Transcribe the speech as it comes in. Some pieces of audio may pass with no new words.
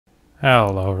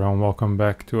Hello everyone, welcome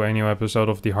back to a new episode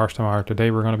of the Harstem. Today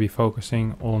we're going to be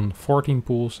focusing on 14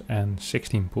 pools and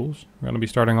 16 pools. We're going to be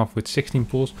starting off with 16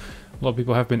 pools. A lot of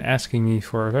people have been asking me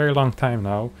for a very long time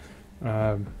now,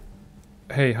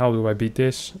 hey, how do I beat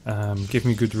this? Give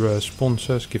me good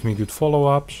responses, give me good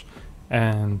follow-ups,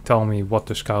 and tell me what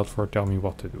to scout for, tell me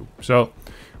what to do. So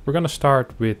we're going to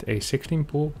start with a 16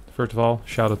 pool. First of all,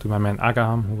 shout out to my man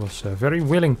Agaham, who was very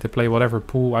willing to play whatever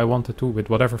pool I wanted to with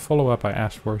whatever follow-up I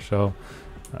asked for. So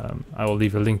I will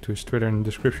leave a link to his Twitter in the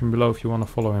description below if you want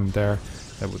to follow him there.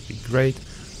 That would be great.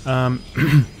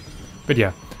 But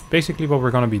yeah, basically what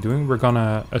we're going to be doing, we're going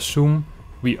to assume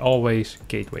we always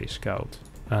gateway scout.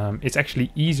 It's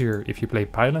actually easier if you play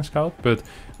pylon scout, but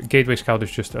gateway scout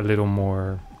is just a little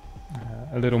more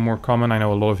common. I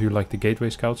know a lot of you like the gateway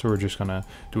scout, so we're just gonna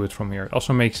do it from here. It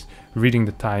also makes reading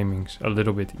the timings a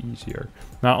little bit easier.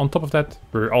 Now on top of that,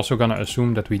 we're also gonna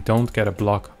assume that we don't get a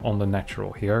block on the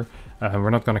natural here. We're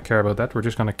not gonna care about that. We're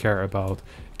just gonna care about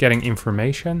getting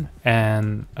information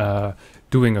and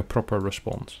doing a proper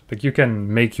response. Like, you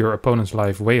can make your opponent's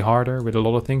life way harder with a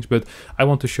lot of things, but I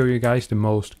want to show you guys the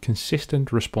most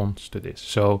consistent response to this.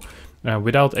 So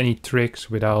without any tricks,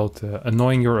 without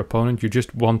annoying your opponent, you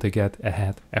just want to get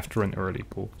ahead after an early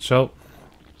pool. So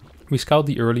we scout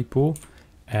the early pool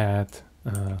at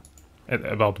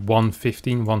about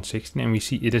 115, 116, and we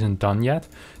see it isn't done yet.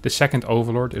 The second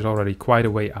overlord is already quite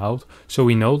a way out, so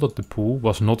we know that the pool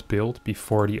was not built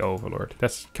before the overlord.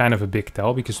 That's kind of a big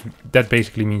tell, because that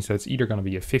basically means that it's either going to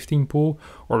be a 15 pool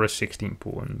or a 16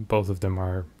 pool, and both of them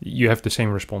are, you have the same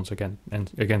response again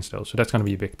and against those, so that's going to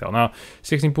be a big tell. Now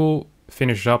 16 pool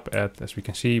finishes up at, as we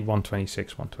can see,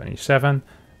 126, 127,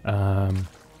 and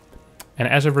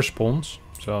as a response,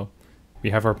 so we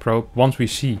have our probe. Once we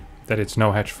see that it's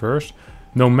no hedge first,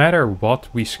 no matter what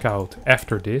we scout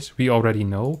after this, we already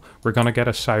know we're gonna get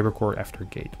a cyber core after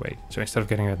gateway. So instead of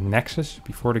getting a nexus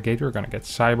before the gateway, we're gonna get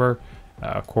cyber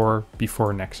core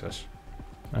before nexus,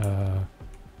 and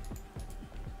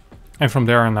from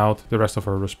there on out the rest of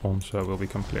our response will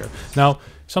become clear. Now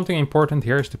something important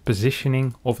here is the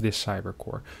positioning of this cyber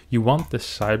core. You want the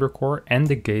cyber core and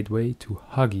the gateway to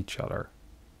hug each other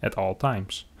at all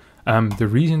times. The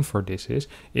reason for this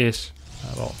is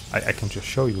well, I can just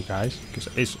show you guys,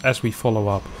 because as we follow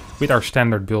up with our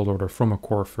standard build order from a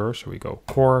core first, so we go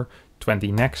core,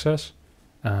 20 nexus,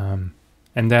 and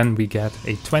then we get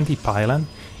a 20 pylon,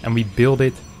 and we build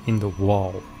it in the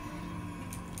wall.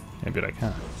 Maybe like,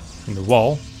 in the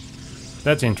wall.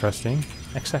 That's interesting.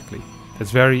 Exactly.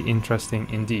 That's very interesting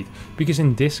indeed. Because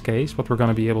in this case, what we're going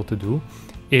to be able to do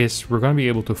is we're going to be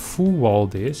able to full wall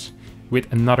this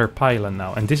with another pylon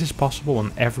now, and this is possible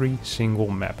on every single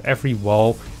map. Every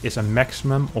wall is a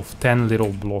maximum of 10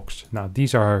 little blocks. Now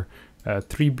these are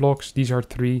 3 blocks, these are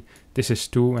 3, this is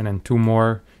 2, and then 2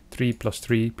 more, 3 plus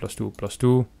 3 plus 2 plus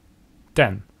 2,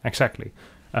 10, exactly.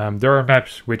 There are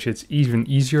maps which it's even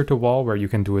easier to wall, where you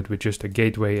can do it with just a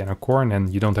gateway and a core, and then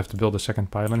you don't have to build a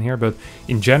second pylon here, but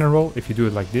in general, if you do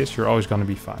it like this, you're always gonna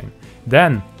be fine.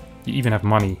 Then you even have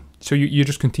money. So you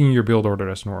just continue your build order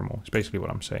as normal. It's basically what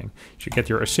I'm saying. You get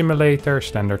your assimilator,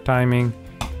 standard timing,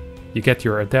 you get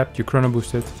your adept, you chrono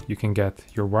boost it, you can get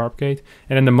your warp gate,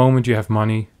 and then the moment you have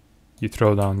money, you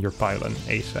throw down your pylon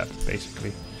ASAP,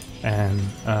 basically. And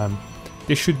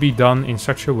this should be done in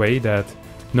such a way that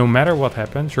no matter what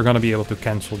happens, you're gonna be able to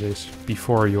cancel this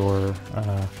before your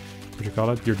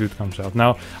your dude comes out.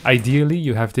 Now ideally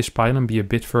you have this pylon be a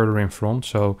bit further in front,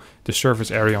 so the surface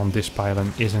area on this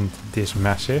pylon isn't this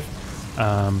massive,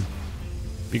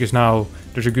 because now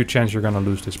there's a good chance you're gonna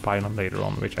lose this pylon later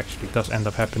on, which actually does end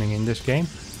up happening in this game.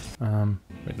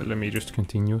 Wait, let me just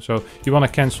continue. So you want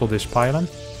to cancel this pylon,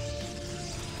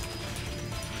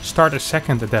 start a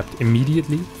second adept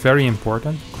immediately, very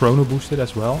important, chrono boost it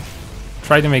as well.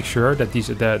 Try to make sure that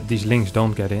these links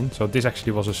don't get in. So this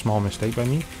actually was a small mistake by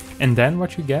me. And then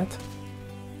what you get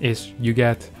is you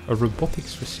get a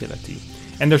robotics facility.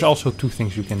 And there's also 2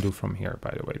 things you can do from here,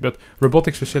 by the way. But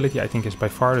robotics facility, I think, is by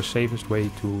far the safest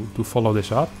way to follow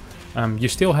this up. You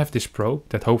still have this probe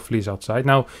that hopefully is outside.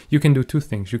 Now, you can do 2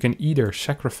 things. You can either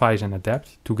sacrifice an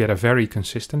adept to get a very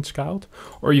consistent scout,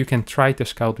 or you can try to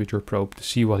scout with your probe to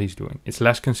see what he's doing. It's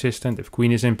less consistent. If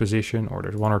queen is in position or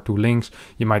there's 1 or 2 links,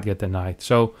 you might get denied.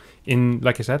 So,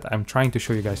 like I said, I'm trying to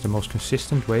show you guys the most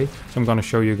consistent way. So I'm going to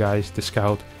show you guys the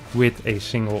scout with a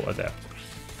single adept.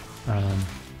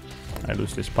 I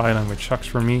lose this pylon, which sucks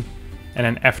for me. And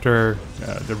then after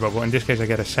the robo, in this case I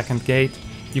get a second gate.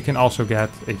 You can also get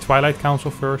a Twilight Council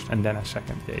first and then a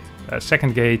second gate.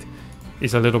 Second gate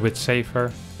is a little bit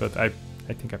safer, but I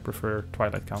think I prefer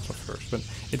Twilight Council first, but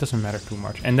it doesn't matter too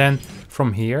much. And then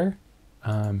from here,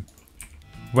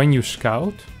 when you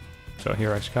scout, so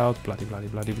here I scout, blah, blah,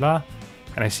 blah, blah, blah,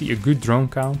 and I see a good drone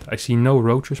count. I see no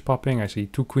roaches popping. I see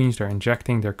 2 queens, they're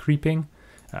injecting, they're creeping.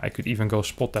 I could even go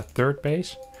spot that 3rd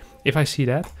base. If I see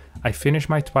that, I finish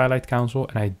my Twilight Council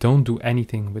and I don't do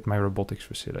anything with my robotics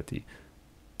facility.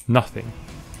 Nothing.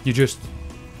 You just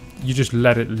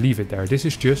leave it there. This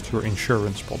is just your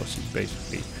insurance policy,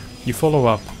 basically. You follow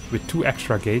up with 2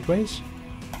 extra gateways,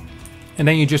 and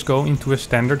then you just go into a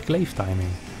standard glaive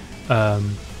timing.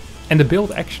 And the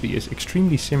build actually is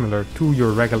extremely similar to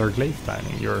your regular glaive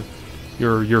timing.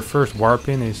 Your first warp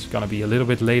in is gonna be a little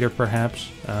bit later, perhaps.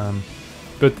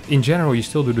 But in general, you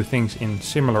still do the things in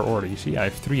similar order. You see, I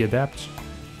have 3 adepts.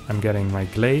 I'm getting my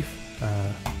glaive.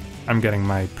 I'm getting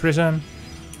my prison.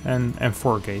 And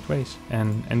 4 gateways,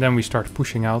 and then we start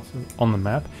pushing out on the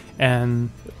map,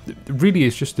 and really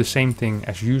it's just the same thing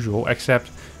as usual, except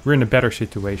we're in a better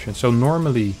situation. So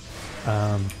normally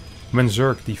when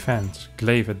Zerg defends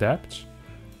glaive adepts,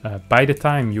 by the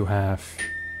time you have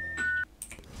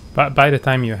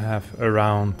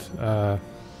around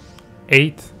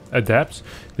 8 adepts,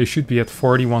 they should be at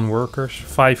 41 workers,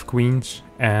 5 queens,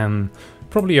 and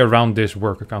probably around this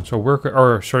worker count. So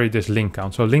this link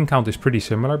count. So link count is pretty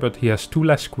similar, but he has 2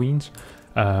 less queens.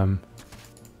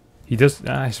 He does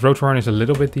his Rotorn is a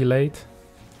little bit delayed,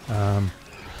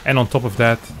 and on top of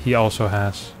that, he also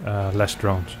has less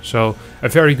drones. So a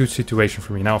very good situation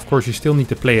for me. Now, of course, you still need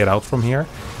to play it out from here.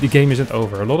 The game isn't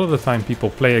over. A lot of the time, people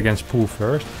play against pool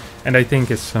first, and I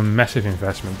think it's a massive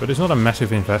investment. But it's not a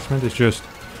massive investment. It's just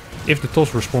if the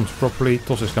toss responds properly,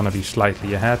 toss is going to be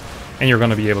slightly ahead, and you're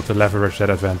going to be able to leverage that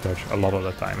advantage a lot of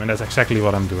the time. And that's exactly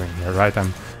what I'm doing here, right?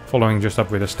 I'm following just up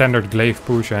with a standard glaive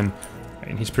push, and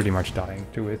he's pretty much dying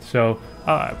to it. So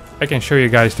I can show you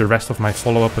guys the rest of my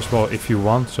follow-up as well if you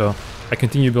want. So I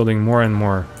continue building more and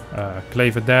more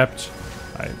glaive adepts.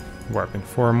 I warp in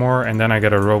 4 more, and then I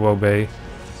get a robo bay.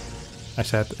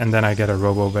 And then I get a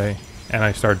robo bay, and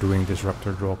I start doing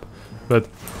disruptor drop. But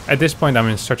at this point, I'm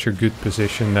in such a good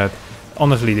position that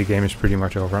honestly, the game is pretty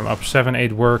much over. I'm up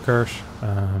 7-8 workers.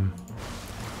 I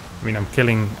mean,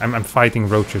 I'm fighting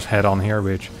roaches head on here,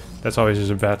 which that's always is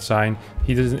a bad sign.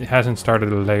 He hasn't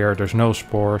started a layer. There's no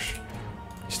spores.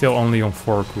 He's still only on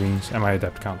 4 queens, and my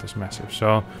adept count is massive.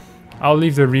 So I'll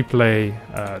leave the replay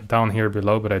down here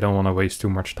below, but I don't want to waste too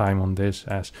much time on this,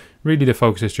 as really the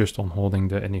focus is just on holding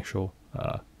the initial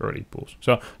early pools.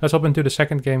 So let's hop into the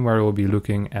second game, where we'll be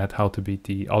looking at how to beat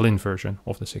the all-in version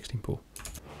of the 16 pool.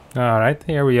 Alright,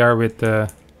 here we are with the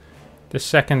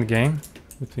second game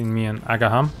between me and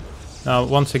Agaham. Now,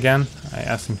 once again, I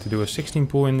asked him to do a 16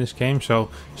 pool in this game, so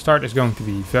start is going to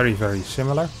be very, very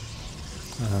similar.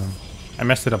 I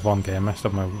messed it up one game. I messed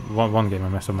up my one game. I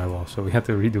messed up my wall, so we had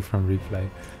to redo from replay.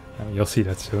 You'll see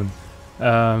that soon.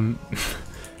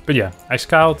 But yeah, I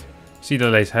scout, see the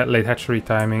late hatchery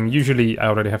timing. Usually, I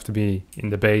already have to be in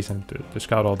the base and to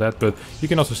scout all that, but you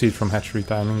can also see it from hatchery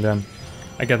timing. Then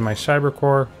I get my cyber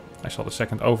core. I saw the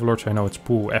second overlord, so I know it's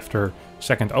pool after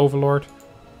second overlord.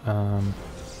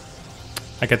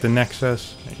 I get the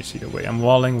nexus. You see the way I'm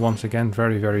walling, once again,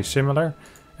 very, very similar.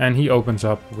 And he opens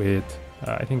up with,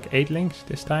 I think 8 links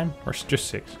this time, or just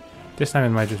 6. This time it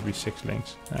might just be 6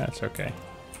 links. That's okay.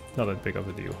 Not that big of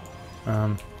a deal.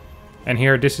 And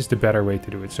here, this is the better way to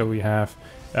do it. So we have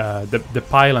the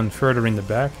pylon further in the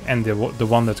back, and the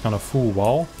one that's gonna full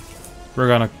wall, we're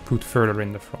gonna put further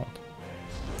in the front.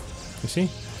 You see?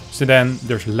 So then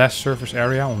there's less surface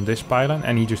area on this pylon,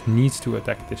 and he just needs to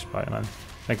attack this pylon.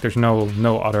 Like, there's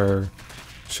no other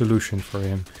solution for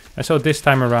him. And so this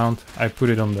time around, I put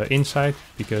it on the inside,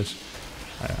 because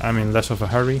I'm in less of a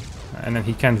hurry, and then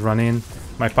he can't run in.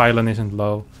 My pylon isn't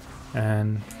low,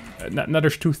 and now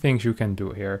there's 2 things you can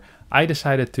do here. I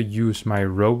decided to use my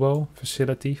robo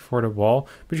facility for the wall,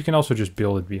 but you can also just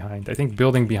build it behind. I think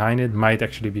building behind it might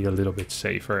actually be a little bit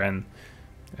safer, and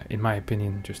in my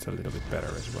opinion, just a little bit better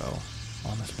as well,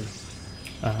 honestly.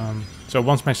 So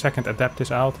once my second adept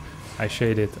is out, I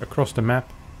shade it across the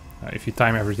map. If you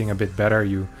time everything a bit better,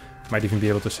 you might even be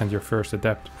able to send your first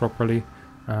adept properly.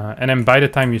 And then by the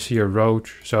time you see a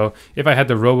roach, so if I had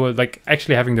the robo, like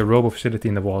actually having the robo facility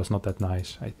in the wall is not that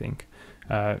nice, I think.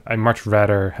 I'd much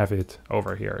rather have it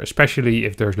over here, especially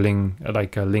if there's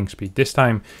link speed. This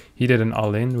time he did an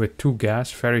all-in with 2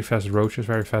 gas, very fast roaches,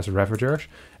 very fast ravagers,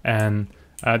 and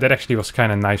that actually was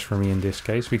kind of nice for me in this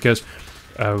case, because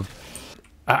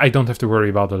I don't have to worry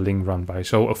about a Ling run by,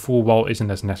 so a full wall isn't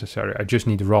as necessary. I just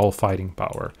need raw fighting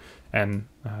power, and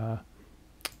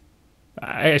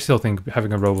I still think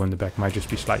having a robo in the back might just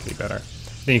be slightly better.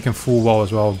 Then you can full wall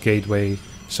as well, gateway,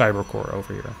 cyber core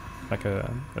over here. like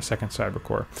a second cyber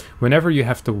core. Whenever you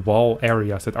have to wall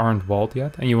areas that aren't walled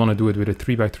yet, and you want to do it with a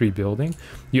 3x3 building,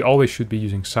 you always should be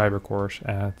using cyber cores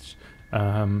as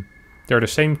they're the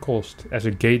same cost as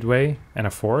a gateway and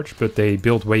a forge, but they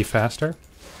build way faster.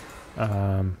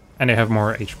 And they have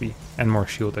more HP and more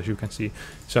shield, as you can see.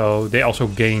 So they also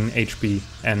gain HP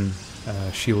and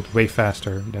shield way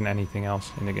faster than anything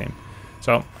else in the game.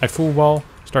 So I full wall,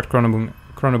 start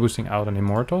chrono boosting out an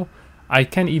immortal. I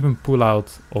can even pull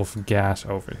out of gas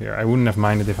over here. I wouldn't have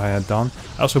minded if I had done.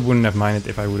 I also wouldn't have minded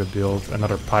if I would have built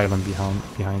another pylon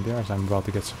behind there, as I'm about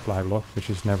to get supply block, which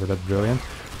is never that brilliant.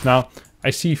 Now, I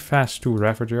see fast 2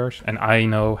 Ravagers, and I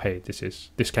know, hey,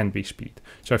 this can be speed.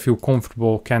 So I feel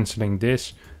comfortable cancelling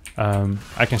this.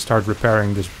 I can start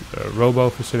repairing this robo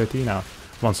facility. Now,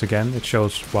 once again, it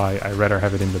shows why I rather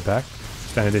have it in the back.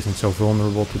 Then it isn't so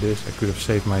vulnerable to this. I could have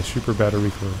saved my super battery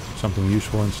for something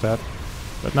useful instead.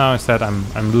 But now instead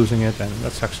I'm losing it, and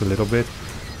that sucks a little bit.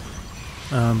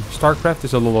 StarCraft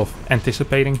is a lot of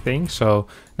anticipating things. So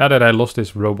now that I lost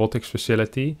this robotics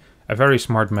facility, a very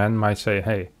smart man might say,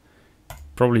 hey,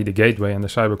 probably the gateway and the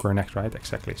cybercore next, right?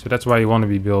 Exactly. So that's why you want to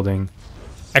be building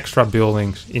extra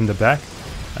buildings in the back.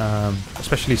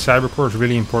 Especially cybercore is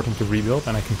really important to rebuild,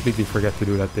 and I completely forget to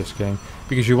do that this game,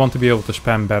 because you want to be able to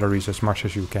spam batteries as much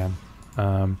as you can.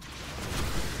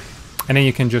 And then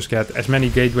you can just get as many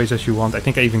gateways as you want. I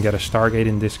think I even get a Stargate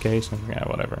in this case. And yeah,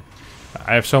 whatever.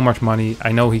 I have so much money.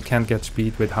 I know he can't get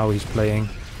speed with how he's playing.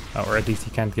 Or at least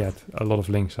he can't get a lot of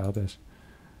links out this.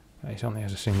 He only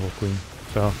has a single queen.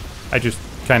 So I just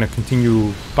kind of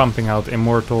continue pumping out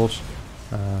immortals.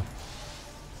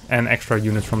 And extra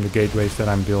units from the gateways that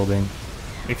I'm building.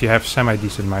 If you have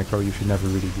semi-decent micro, you should never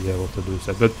really be able to lose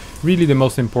that. But really the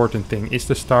most important thing is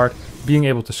to start being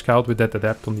able to scout with that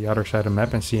adept on the other side of the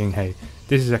map and seeing, hey,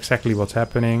 this is exactly what's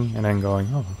happening. And then going,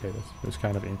 oh, okay, that's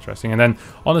kind of interesting. And then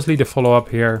honestly, the follow-up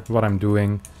here, what I'm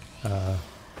doing,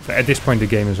 at this point the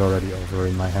game is already over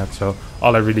in my head. So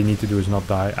all I really need to do is not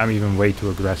die. I'm even way too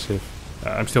aggressive.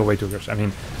 I'm still way too aggressive. I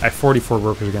mean, I have 44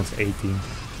 workers against 18.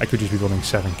 I could just be building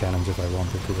 7 cannons if I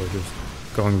wanted to, or just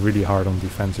going really hard on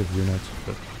defensive units,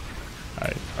 but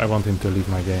I want him to leave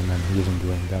my game and he isn't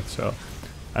doing that, so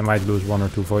I might lose 1 or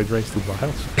 2 Void Rays to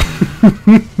Vials.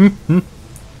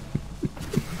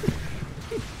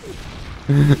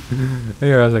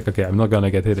 Here I was like, okay, I'm not gonna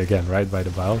get hit again, right, by the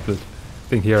Vials, but I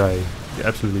think here I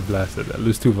absolutely blasted. I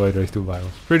lose 2 Void Rays to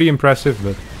Vials. Pretty impressive,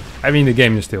 but I mean the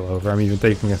game is still over. I'm even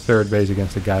taking a 3rd base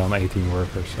against a guy on 18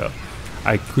 workers, so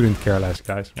I couldn't care less,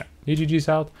 guys. Yeah, GG's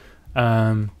out.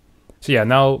 So yeah,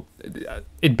 now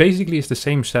it basically is the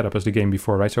same setup as the game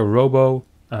before, right? So Robo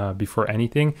before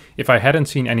anything. If I hadn't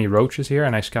seen any roaches here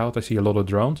and I scout, I see a lot of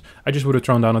drones, I just would have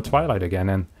thrown down a Twilight again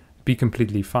and be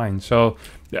completely fine. So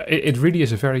it really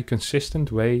is a very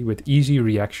consistent way with easy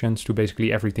reactions to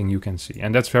basically everything you can see.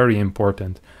 And that's very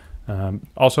important.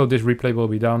 Also, this replay will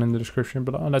be down in the description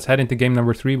below. Let's head into game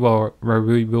number 3 where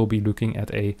we will be looking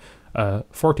at a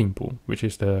 14 pool, which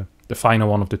is the final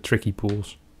one of the tricky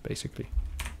pools, basically.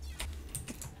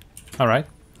 Alright,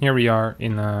 here we are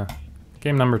in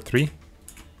game number 3.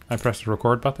 I pressed the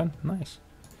record button. Nice.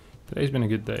 Today's been a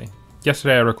good day.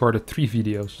 Yesterday I recorded 3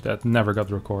 videos that never got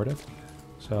recorded.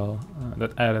 So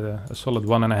that added a solid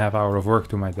 1.5 hours of work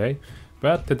to my day.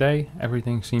 But today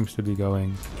everything seems to be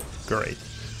going great.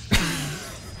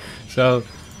 So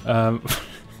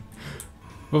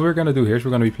what we're going to do here is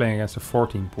we're going to be playing against a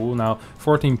 14 pool. Now,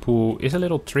 14 pool is a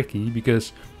little tricky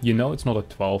because you know it's not a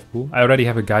 12 pool. I already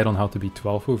have a guide on how to be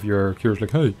 12 pool. If you're curious,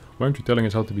 like, hey, why aren't you telling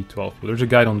us how to be 12 pool? There's a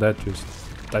guide on that. Just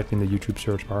type in the YouTube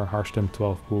search bar, Harstem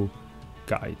 12 pool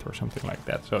guide or something like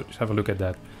that. So just have a look at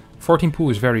that. 14 pool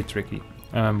is very tricky.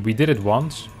 We did it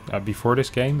once before this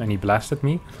game and he blasted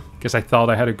me because I thought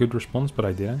I had a good response, but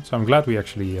I didn't. So I'm glad we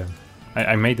actually,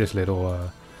 I made this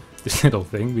little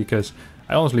thing because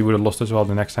I honestly would have lost as well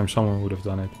the next time someone would have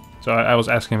done it. So I was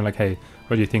asking him like, hey,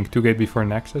 what do you think, 2 gate before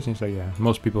Nexus? And he's like, yeah,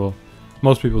 most people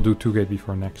do 2 gate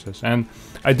before Nexus. And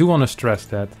I do want to stress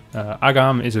that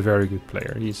Agam is a very good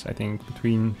player. He's, I think,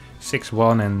 between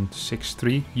 6'1 and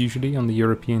 6'3 usually on the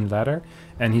European ladder.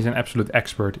 And he's an absolute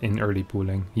expert in early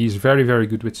pooling. He's very, very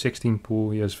good with 16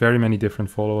 pool. He has very many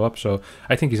different follow-ups. So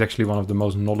I think he's actually one of the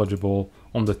most knowledgeable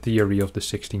on the theory of the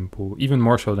 16 pool, even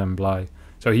more so than Bly.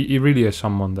 So he really is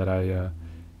someone that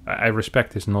I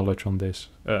respect his knowledge on this,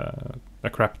 a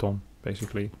crap ton,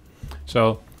 basically.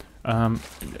 So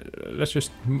let's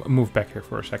just move back here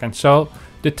for a second. So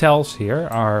the tells here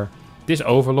are this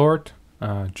Overlord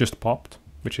just popped,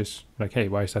 which is like, hey,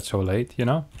 why is that so late, you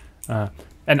know?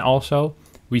 And also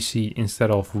we see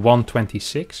instead of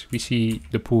 126, we see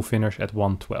the pool finish at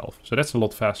 112. So that's a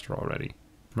lot faster already,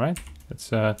 right?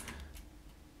 That's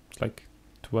It's like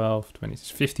 12, 20,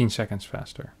 it's 15 seconds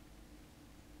faster.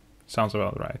 Sounds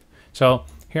about right. So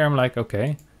here I'm like,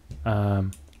 okay,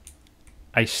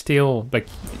 I still, like,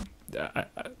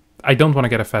 I don't want to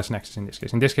get a fast nexus in this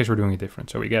case. In this case, we're doing it different.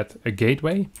 So we get a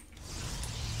gateway,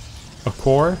 a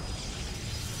core,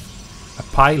 a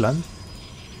pylon,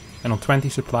 and on 20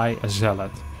 supply, a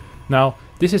zealot. Now,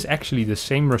 this is actually the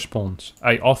same response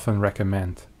I often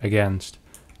recommend against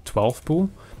 12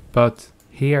 pool, but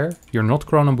here you're not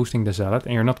chrono boosting the zealot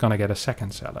and you're not going to get a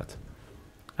second zealot.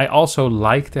 I also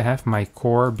like to have my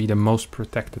core be the most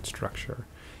protected structure,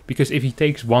 because if he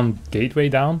takes one gateway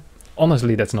down,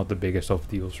 honestly, that's not the biggest of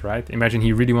deals, right? Imagine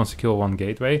he really wants to kill one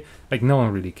gateway. Like, no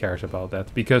one really cares about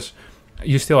that, because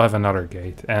you still have another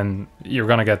gate and you're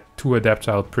gonna get 2 adepts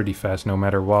out pretty fast no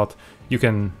matter what. You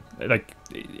can, like,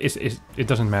 it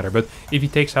doesn't matter. But if he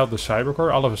takes out the cyber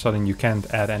core, all of a sudden you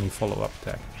can't add any follow-up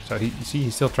attack. So he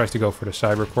still tries to go for the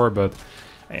cyber core, but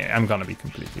I'm gonna be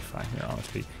completely fine here,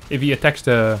 honestly. If he attacks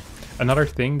another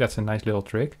thing that's a nice little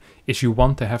trick is you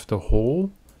want to have the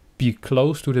hole be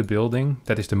close to the building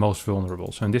that is the most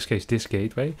vulnerable. So in this case, this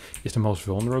gateway is the most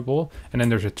vulnerable. And then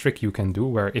there's a trick you can do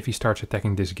where if he starts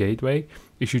attacking this gateway,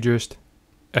 is you just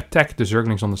attack the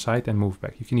Zerglings on the side and move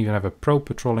back. You can even have a probe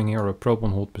patrolling here or a probe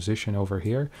on hold position over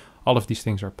here. All of these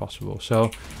things are possible. So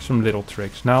some little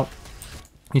tricks. Now,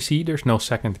 you see there's no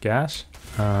second gas.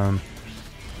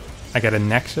 I get a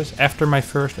nexus after my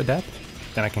first adept.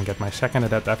 Then I can get my second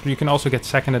adept after. You can also get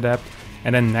second adept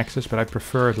and then nexus, but I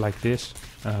prefer it like this.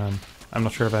 I'm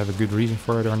not sure if I have a good reason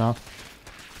for it or not.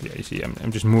 Yeah, you see,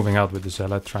 I'm just moving out with the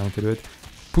zealot, trying to do it.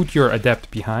 Put your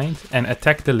adept behind and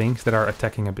attack the links that are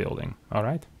attacking a building. All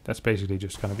right, that's basically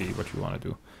just going to be what you want to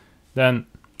do. Then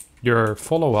your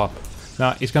follow-up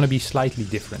now is going to be slightly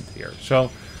different here.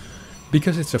 So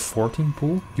because it's a 14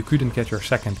 pool, you couldn't get your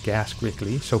second gas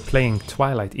quickly, so playing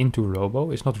Twilight into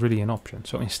Robo is not really an option.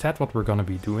 So instead what we're going to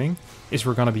be doing is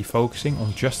we're going to be focusing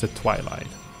on just the Twilight,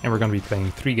 and we're going to be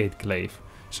playing 3-gate Glaive.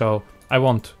 So I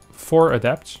want 4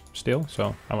 adepts still,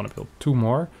 so I want to build 2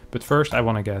 more, but first I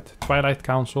want to get Twilight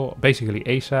Council, basically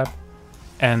ASAP,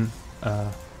 and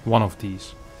one of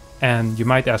these. And you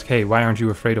might ask, hey, why aren't you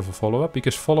afraid of a follow-up?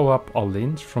 Because follow-up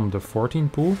all-ins from the 14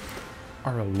 pool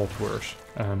are a lot worse.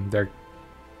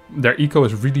 Their eco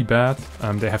is really bad.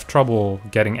 They have trouble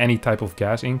getting any type of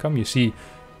gas income. You see,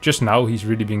 just now he's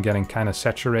really been getting kind of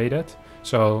saturated.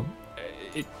 So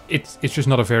it's just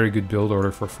not a very good build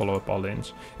order for follow-up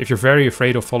all-ins. If you're very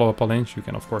afraid of follow-up all-ins, you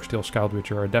can of course still scout with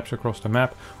your adepts across the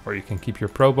map, or you can keep your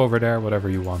probe over there, whatever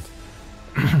you want.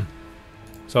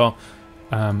 So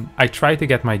I try to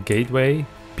get my gateway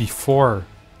before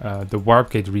the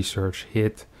warp gate research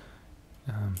hit.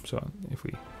 So if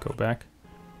we go back.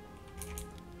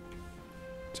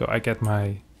 So I get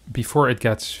my, before it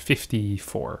gets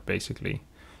 54 basically,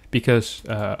 because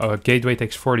a gateway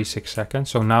takes 46 seconds.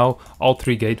 So now all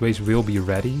 3 gateways will be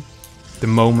ready the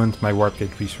moment my warp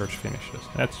gate research finishes.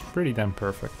 That's pretty damn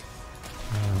perfect.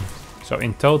 So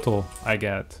in total I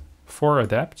get 4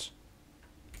 adepts.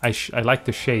 I like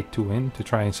to shade 2 in to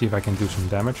try and see if I can do some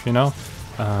damage, you know.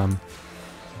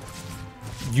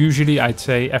 Usually I'd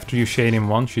say after you shade in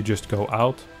once you just go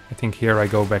out. I think here I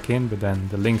go back in, but then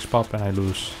the links pop and I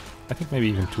lose, I think maybe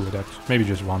even 2 adepts, maybe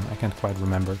just 1, I can't quite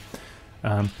remember.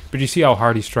 But you see how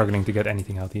hard he's struggling to get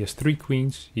anything out. He has 3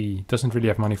 queens, he doesn't really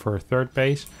have money for a 3rd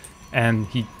base, and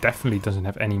he definitely doesn't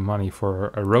have any money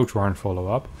for a Roach Warren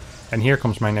follow-up. And here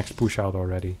comes my next push out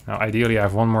already. Now ideally I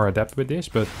have 1 more adept with this,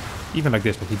 but even like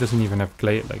this, like he doesn't even have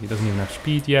he doesn't even have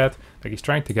speed yet. Like he's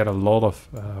trying to get a lot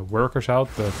of workers out,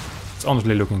 but it's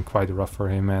honestly looking quite rough for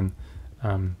him. And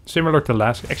similar to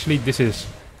last, actually this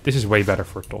is way better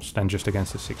for TOS than just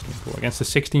against the 16 pool. Against the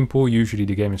 16 pool, usually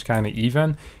the game is kind of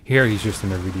even. Here he's just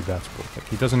in a really bad spot. Like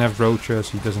he doesn't have roaches,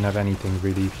 he doesn't have anything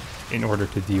really in order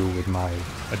to deal with my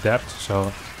adept,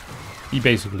 so he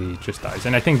basically just dies.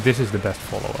 And I think this is the best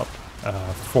follow-up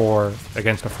for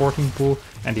against a 14 pool,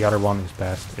 and the other one is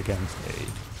best against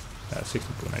a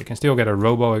 16 pool. Now you can still get a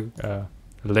robo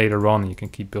later on, you can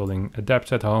keep building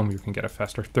adepts at home, you can get a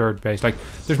faster 3rd base. Like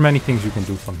there's many things you can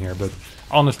do from here, but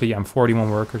honestly I'm 41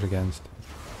 workers against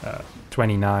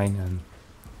 29,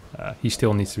 and he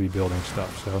still needs to be building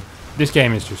stuff. So this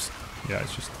game is just, yeah,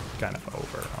 it's just kind of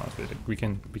over, honestly. Like we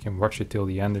can watch it till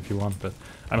the end if you want, but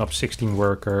I'm up 16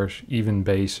 workers, even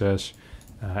bases,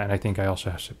 and I think I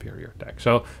also have superior tech.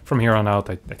 So from here on out,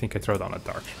 I think I throw down a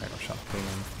dark side or something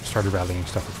and start rallying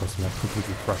stuff across the map,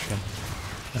 completely crush him.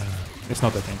 It's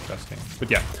not that interesting,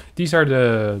 but yeah, these are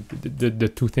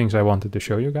the 2 things I wanted to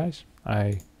show you guys.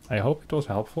 I hope it was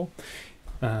helpful.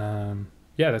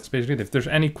 Yeah, yeah, that's basically it. If there's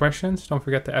any questions, don't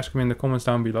forget to ask me in the comments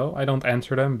down below. I don't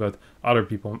answer them, but other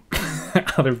people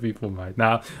other people might.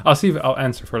 Now, I'll see if I'll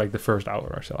answer for like the first hour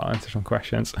or so. I'll answer some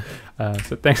questions.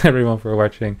 So thanks everyone for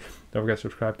watching. Don't forget to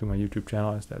subscribe to my YouTube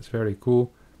channel, as that's very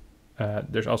cool.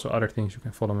 There's also other things you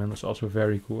can follow me on. It's also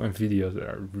very cool, and videos that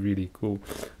are really cool.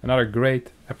 Another great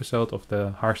episode of the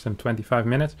Harstem 25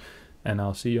 minutes, and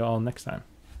I'll see you all next time.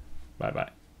 Bye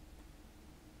bye.